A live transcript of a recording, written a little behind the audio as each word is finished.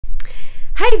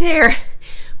Hey there!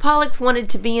 Pollux wanted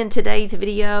to be in today's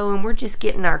video and we're just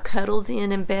getting our cuddles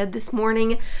in bed this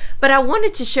morning. But I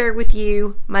wanted to share with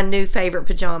you my new favorite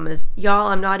pajamas. Y'all,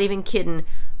 I'm not even kidding.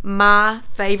 My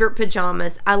favorite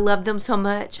pajamas. I love them so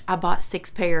much. I bought 6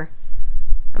 pair.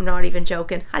 I'm not even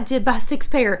joking. I did buy 6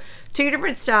 pair. 2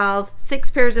 different styles,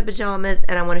 6 pairs of pajamas,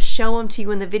 and I want to show them to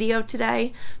you in the video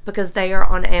today because they are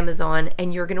on Amazon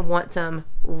and you're going to want some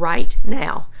right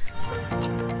now.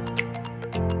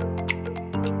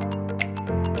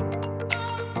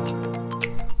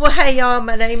 Well, hey y'all,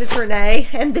 my name is Renee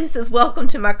and this is Welcome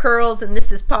to My Curls, and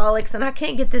this is Pollux, and I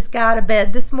can't get this guy to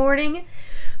bed this morning.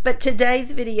 But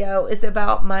today's video is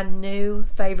about my new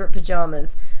favorite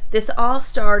pajamas. This all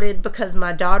started because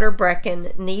my daughter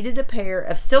Brecken needed a pair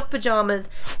of silk pajamas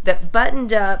that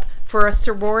buttoned up for a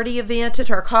sorority event at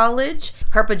her college.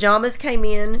 Her pajamas came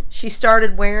in, she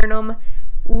started wearing them,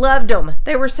 loved them.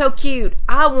 They were so cute.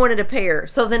 I wanted a pair.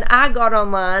 So then I got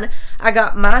online. I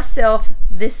got myself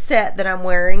this set that I'm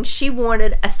wearing. She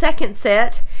wanted a second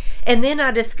set. And then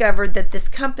I discovered that this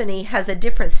company has a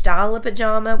different style of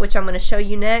pajama, which I'm going to show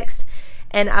you next.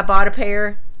 And I bought a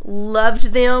pair,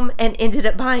 loved them, and ended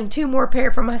up buying 2 more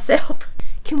pair for myself.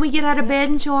 Can we get out of bed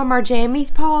and show them our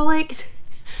jammies, Pollux?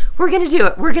 We're going to do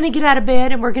it. We're going to get out of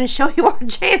bed and we're going to show you our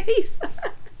jammies.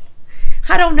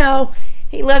 I don't know.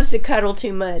 He loves to cuddle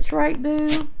too much, right,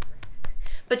 boo?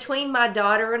 Between my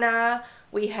daughter and I,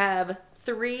 we have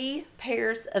 3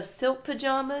 pairs of silk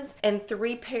pajamas and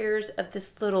 3 pairs of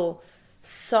this little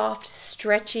soft,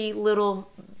 stretchy little,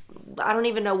 I don't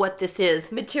even know what this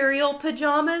is, material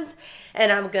pajamas.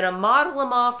 And I'm going to model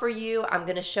them all for you. I'm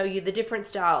going to show you the different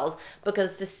styles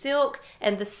because the silk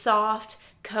and the soft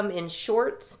come in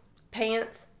shorts,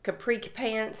 pants, capri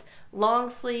pants, long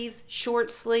sleeves,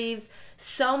 short sleeves,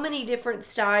 so many different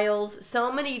styles,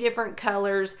 so many different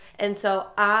colors, and so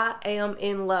I am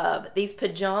in love. These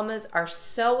pajamas are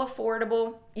so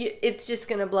affordable. It's just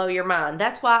gonna blow your mind.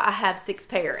 That's why I have 6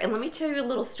 pair. And let me tell you a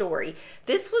little story.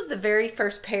 This was the very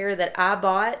first pair that I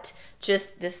bought,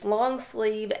 just this long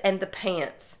sleeve and the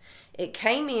pants. It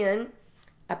came in,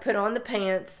 I put on the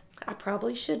pants. I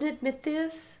probably shouldn't admit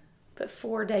this, but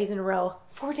 4 days in a row,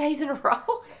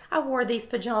 I wore these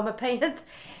pajama pants.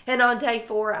 And on day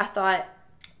 4, I thought,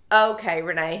 okay,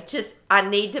 Renee, I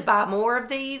need to buy more of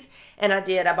these. And I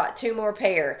did. I bought 2 more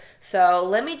pair. So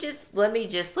let's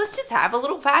just have a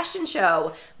little fashion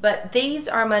show. But these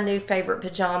are my new favorite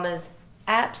pajamas.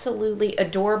 Absolutely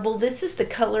adorable. This is the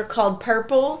color called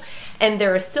purple, and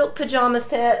they're a silk pajama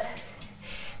set.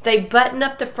 They button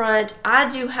up the front. I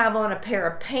do have on a pair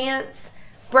of pants.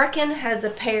 Brecken has a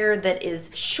pair that is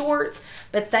shorts,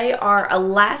 but they are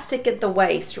elastic at the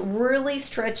waist, really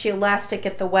stretchy elastic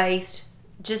at the waist,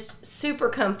 just super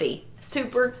comfy,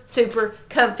 super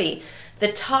comfy.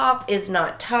 The top is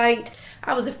not tight.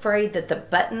 I was afraid that the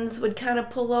buttons would kind of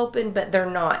pull open, but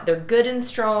they're not. They're good and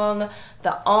strong.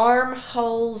 The arm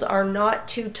holes are not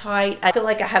too tight. I feel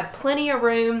like I have plenty of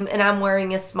room, and I'm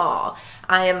wearing a small.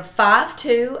 I am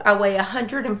 5'2". I weigh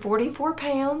 144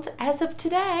 pounds as of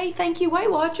today. Thank you, Weight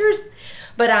Watchers.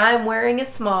 But I'm wearing a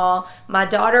small. My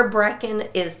daughter Brecken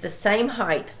is the same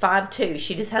height, 5'2".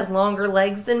 She just has longer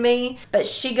legs than me, but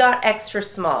she got extra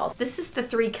small. This is the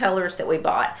 3 colors that we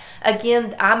bought.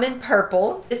 Again, I'm in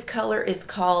purple. This color is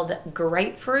called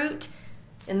grapefruit.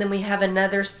 And then we have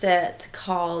another set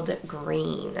called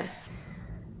green.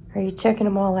 Are you checking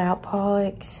them all out,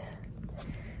 Pollux?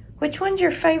 Which one's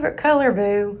your favorite color,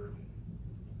 boo?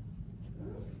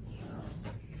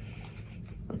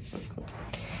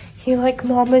 You like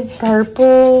Mama's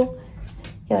purple?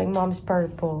 You like Mom's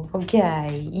purple?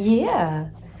 Okay, yeah.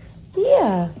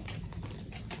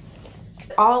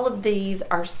 All of these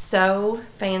are so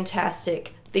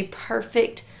fantastic. The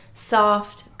perfect,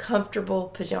 soft, comfortable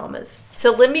pajamas.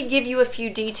 So let me give you a few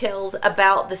details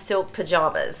about the silk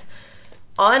pajamas.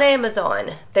 On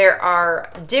Amazon, there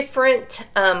are different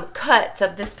cuts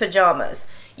of this pajamas.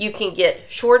 You can get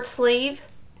short sleeve,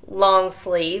 long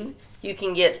sleeve, you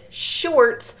can get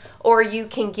shorts, or you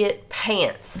can get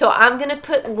pants. So I'm gonna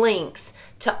put links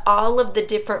to all of the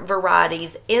different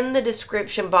varieties in the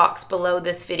description box below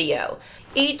this video.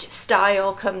 Each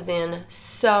style comes in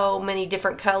so many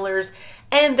different colors,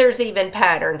 and there's even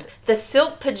patterns. The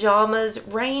silk pajamas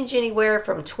range anywhere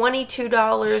from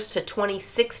 $22 to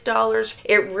 $26.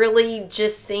 It really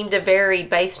just seemed to vary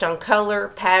based on color,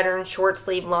 pattern, short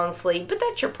sleeve, long sleeve, but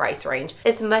that's your price range.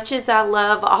 As much as I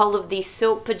love all of these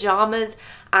silk pajamas,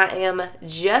 I am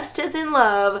just as in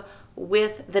love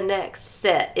with the next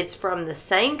set. It's from the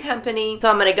same company. So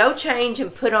I'm gonna go change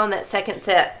and put on that second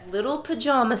set. Little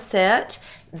pajama set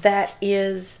that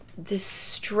is this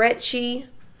stretchy,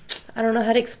 I don't know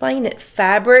how to explain it,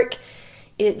 fabric.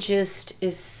 It just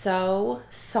is so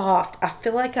soft. I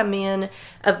feel like I'm in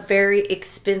a very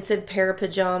expensive pair of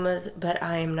pajamas, but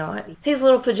I am not. These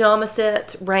little pajama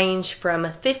sets range from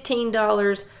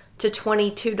 $15 to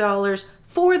 $22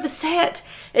 for the set.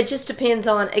 It just depends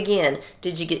on, again,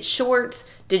 did you get shorts?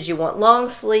 Did you want long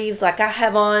sleeves like I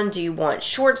have on? Do you want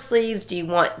short sleeves? Do you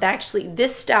want, actually,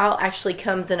 this style actually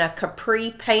comes in a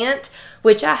capri pant,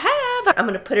 which I have. I'm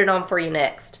gonna put it on for you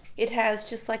next. It has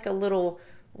just like a little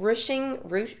ruching,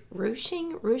 is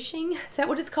that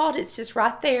what it's called? It's just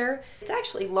right there. It's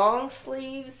actually long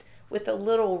sleeves with a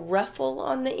little ruffle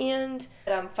on the end.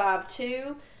 I'm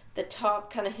 5'2". The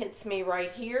top kind of hits me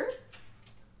right here.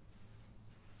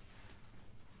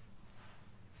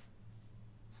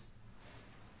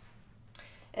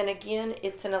 And again,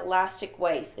 it's an elastic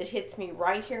waist. It hits me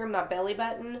right here in my belly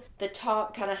button. The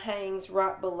top kind of hangs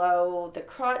right below the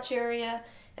crotch area,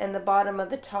 and the bottom of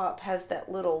the top has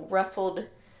that little ruffled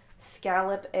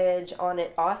scallop edge on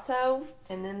it also.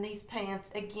 And then these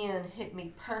pants, again, hit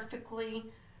me perfectly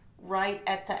right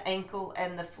at the ankle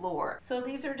and the floor. So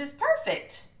these are just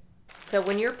perfect. So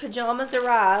when your pajamas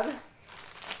arrive,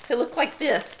 they look like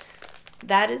this.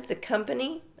 That is the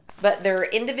company, but they're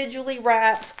individually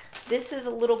wrapped. This is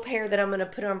a little pair that I'm going to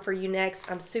put on for you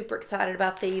next. I'm super excited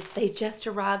about these. They just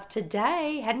arrived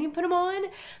today. Hadn't even put them on,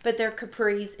 but they're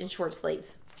capris and short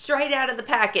sleeves. Straight out of the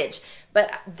package.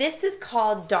 But this is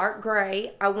called dark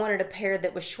gray. I wanted a pair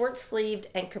that was short sleeved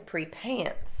and capri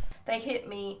pants. They hit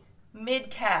me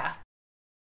mid-calf.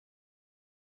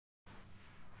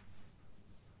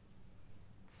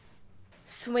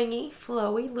 Swingy,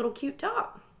 flowy, little cute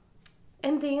top.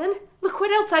 And then, look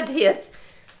what else I did.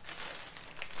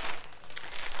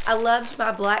 I loved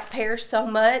my black pair so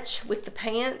much with the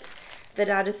pants that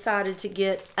I decided to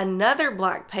get another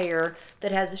black pair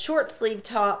that has a short sleeve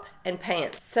top and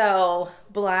pants. So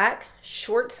black,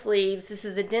 short sleeves. This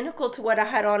is identical to what I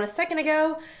had on a second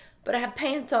ago, but I have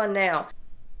pants on now.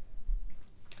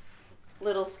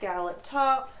 Little scallop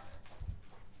top.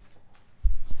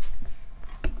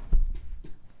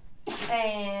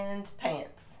 And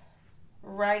pants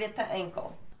right at the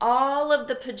ankle. All of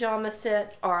the pajama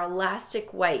sets are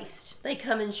elastic waist. They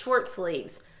come in short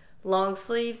sleeves, long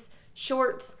sleeves,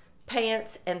 shorts,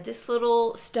 pants, and this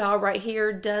little style right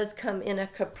here does come in a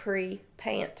capri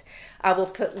pant. I will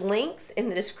put links in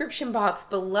the description box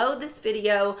below this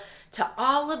video to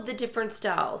all of the different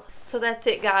styles. So that's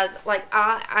it, guys. Like,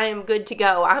 I am good to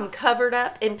go. I'm covered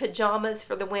up in pajamas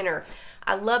for the winter.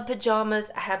 I love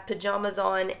pajamas. I have pajamas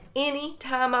on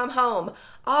anytime I'm home.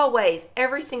 Always,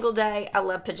 every single day, I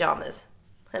love pajamas.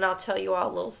 And I'll tell you all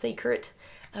a little secret.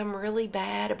 I'm really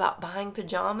bad about buying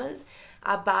pajamas.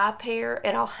 I buy a pair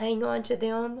and I'll hang on to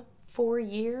them for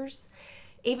years.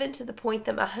 Even to the point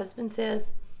that my husband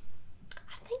says,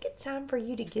 I think it's time for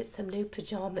you to get some new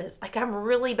pajamas. Like, I'm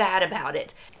really bad about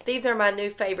it. These are my new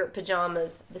favorite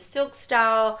pajamas. The silk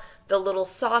style, the little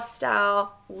soft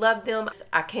style. Love them.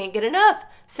 I can't get enough.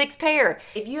 6 pair.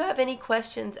 If you have any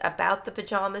questions about the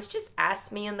pajamas, just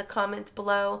ask me in the comments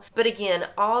below. But again,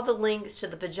 all the links to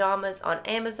the pajamas on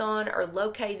Amazon are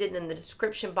located in the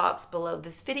description box below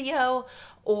this video,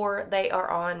 or they are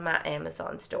on my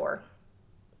Amazon store.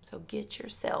 So get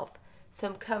yourself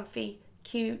some comfy,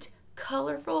 cute,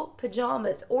 colorful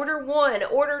pajamas. Order 1,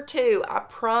 order 2. I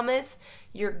promise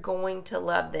you're going to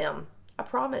love them. I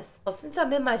promise. Well, since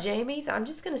I'm in my jammies, I'm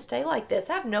just going to stay like this.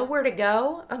 I have nowhere to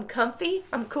go. I'm comfy.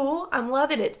 I'm cool. I'm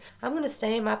loving it. I'm going to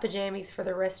stay in my pajamas for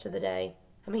the rest of the day.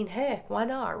 I mean, heck, why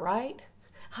not, right?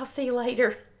 I'll see you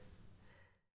later.